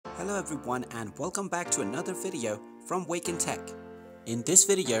Hello everyone and welcome back to another video from Wake&Tech. In this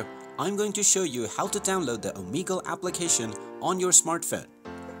video, I'm going to show you how to download the Omegle application on your smartphone.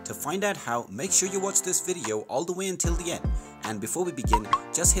 To find out how, make sure you watch this video all the way until the end. And before we begin,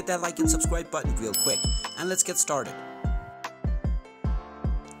 just hit that like and subscribe button real quick and let's get started.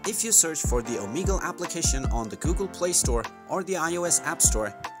 If you search for the Omegle application on the Google Play Store or the iOS App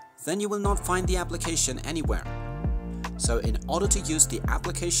Store, then you will not find the application anywhere. So in order to use the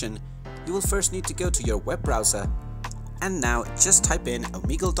application, you will first need to go to your web browser and now just type in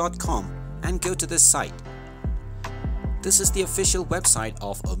omegle.com and go to this site. This is the official website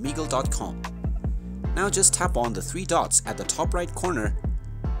of omegle.com. Now just tap on the three dots at the top right corner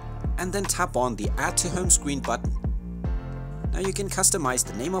and then tap on the Add to Home Screen button. Now you can customize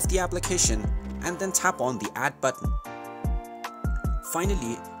the name of the application and then tap on the Add button.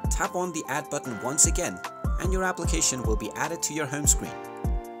 Finally, tap on the Add button once again and your application will be added to your home screen.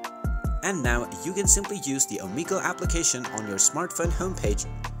 And now you can simply use the Omegle application on your smartphone homepage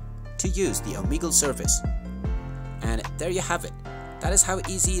to use the Omegle service. And there you have it. That is how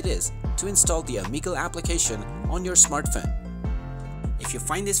easy it is to install the Omegle application on your smartphone. If you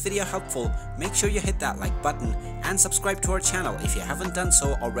find this video helpful, make sure you hit that like button and subscribe to our channel if you haven't done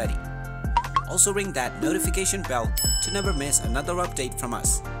so already. Also ring that notification bell to never miss another update from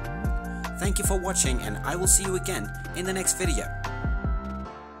us. Thank you for watching and I will see you again in the next video.